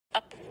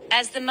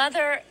As the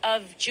mother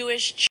of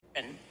Jewish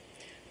children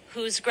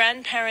whose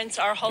grandparents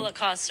are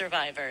Holocaust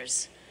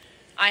survivors,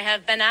 I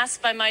have been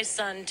asked by my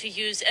son to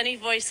use any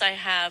voice I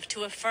have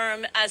to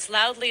affirm as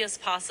loudly as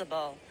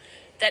possible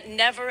that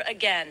never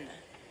again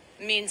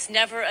means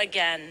never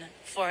again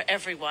for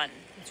everyone.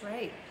 That's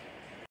right.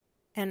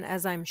 And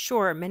as I'm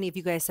sure many of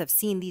you guys have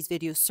seen these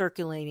videos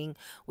circulating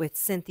with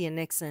Cynthia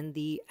Nixon,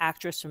 the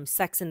actress from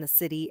Sex and the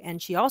City.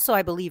 And she also,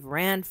 I believe,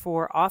 ran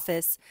for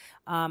office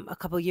a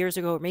couple of years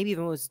ago, or maybe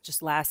even it was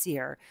just last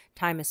year.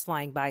 Time is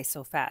flying by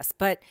so fast.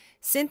 But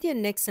Cynthia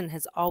Nixon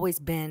has always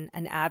been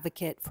an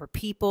advocate for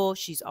people.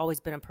 She's always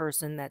been a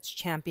person that's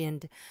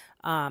championed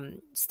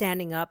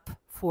standing up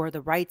for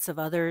the rights of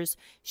others.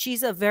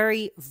 She's a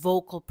very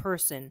vocal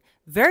person,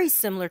 very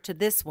similar to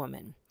this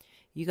woman.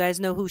 You guys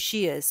know who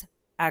she is.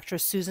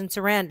 Actress Susan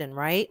Sarandon,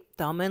 right?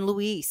 Thelma and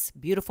Louise,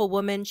 beautiful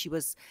woman. She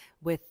was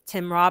with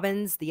Tim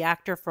Robbins, the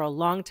actor, for a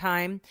long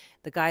time,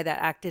 the guy that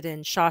acted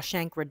in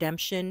Shawshank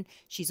Redemption.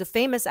 She's a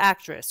famous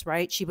actress,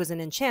 right? She was in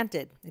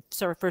Enchanted,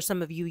 so for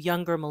some of you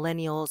younger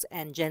millennials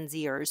and Gen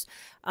Zers.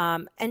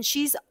 And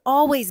she's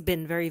always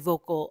been very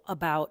vocal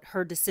about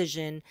her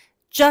decision,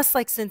 just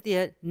like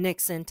Cynthia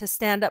Nixon, to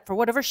stand up for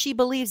whatever she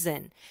believes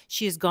in.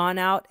 She has gone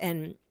out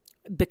and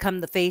become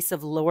the face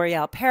of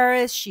L'Oreal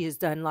Paris. She has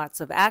done lots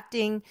of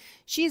acting.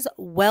 She's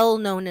well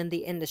known in the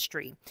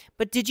industry.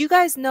 But did you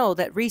guys know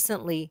that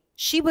recently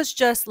she was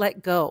just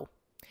let go?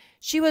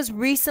 She was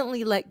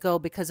recently let go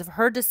because of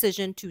her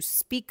decision to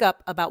speak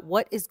up about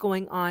what is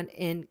going on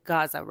in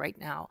Gaza right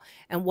now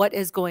and what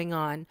is going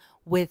on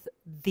with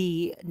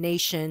the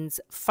nations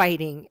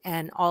fighting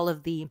and all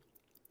of the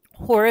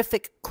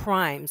horrific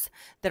crimes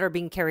that are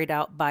being carried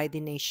out by the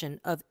nation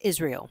of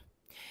Israel.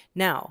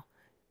 Now,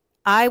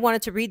 I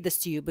wanted to read this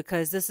to you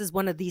because this is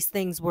one of these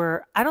things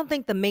where I don't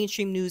think the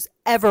mainstream news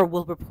ever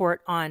will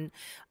report on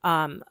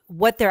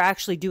what they're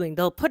actually doing.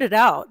 They'll put it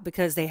out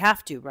because they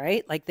have to,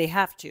 right? Like they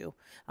have to.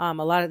 A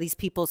lot of these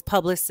people's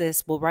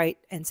publicists will write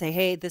and say,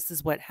 hey, this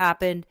is what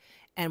happened,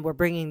 and we're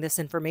bringing this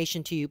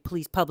information to you.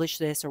 Please publish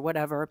this or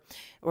whatever.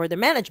 Or the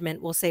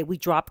management will say, we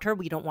dropped her.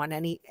 We don't want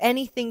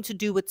anything to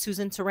do with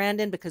Susan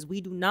Sarandon because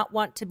we do not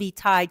want to be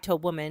tied to a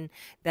woman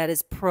that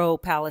is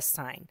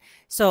pro-Palestine.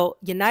 So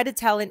United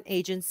Talent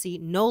Agency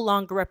no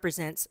longer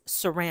represents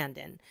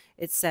Sarandon,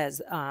 it says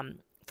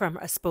from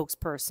a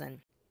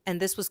spokesperson. And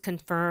this was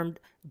confirmed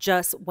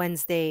just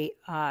Wednesday,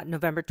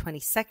 November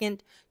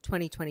 22nd,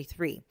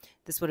 2023.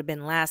 This would have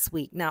been last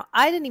week. Now,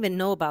 I didn't even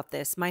know about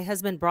this. My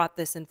husband brought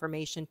this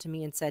information to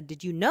me and said,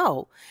 did you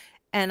know?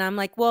 And I'm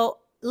like,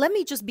 well, let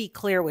me just be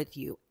clear with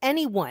you.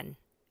 Anyone,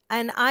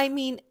 and I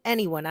mean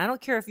anyone, I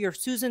don't care if you're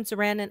Susan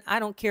Sarandon, I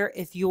don't care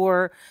if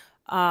you're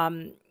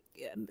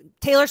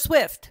Taylor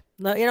Swift,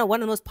 you know,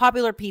 one of the most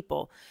popular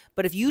people.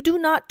 But if you do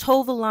not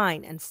toe the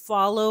line and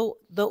follow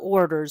the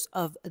orders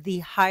of the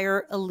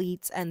higher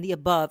elites and the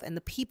above and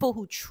the people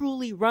who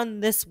truly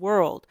run this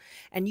world,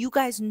 and you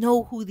guys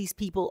know who these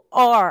people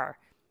are,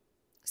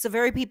 it's the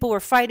very people we're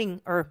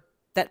fighting, or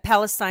that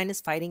Palestine is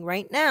fighting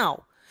right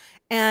now.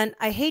 And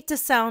I hate to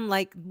sound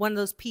like one of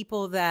those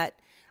people that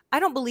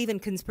I don't believe in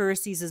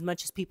conspiracies as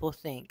much as people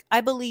think.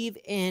 I believe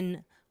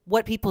in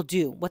what people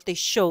do, what they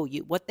show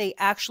you, what they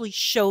actually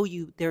show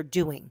you they're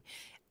doing.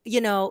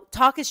 You know,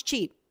 talk is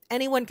cheap.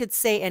 Anyone could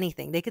say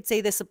anything. They could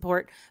say they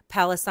support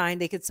Palestine.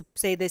 They could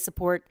say they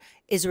support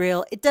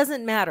Israel. It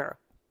doesn't matter.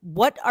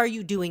 What are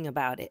you doing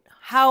about it?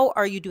 How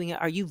are you doing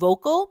it? Are you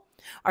vocal?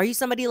 Are you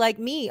somebody like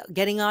me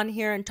getting on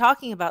here and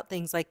talking about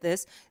things like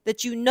this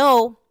that you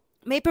know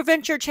may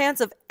prevent your chance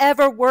of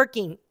ever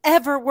working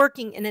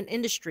in an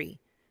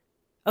industry?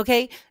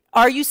 Okay.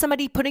 Are you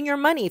somebody putting your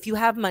money, if you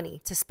have money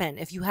to spend,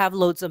 if you have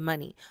loads of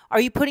money, are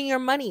you putting your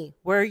money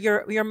where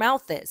your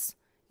mouth is?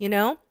 You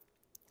know,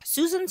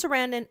 Susan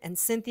Sarandon and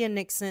Cynthia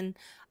Nixon,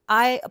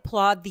 I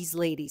applaud these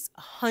ladies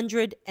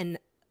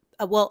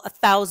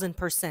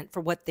 1,000%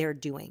 for what they're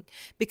doing,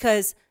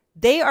 because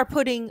they are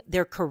putting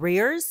their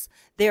careers,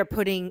 they are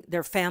putting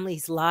their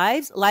families'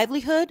 lives,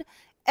 livelihood,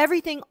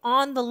 everything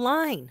on the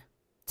line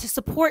to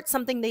support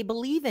something they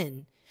believe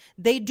in.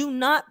 They do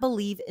not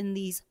believe in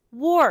these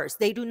wars.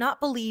 They do not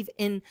believe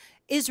in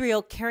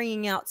Israel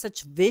carrying out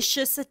such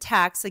vicious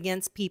attacks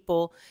against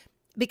people,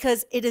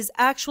 because it is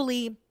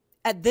actually,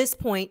 at this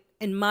point,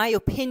 in my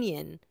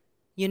opinion,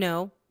 you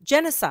know,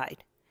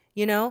 genocide.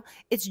 You know,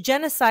 it's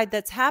genocide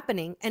that's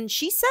happening. And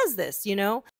she says this, you know,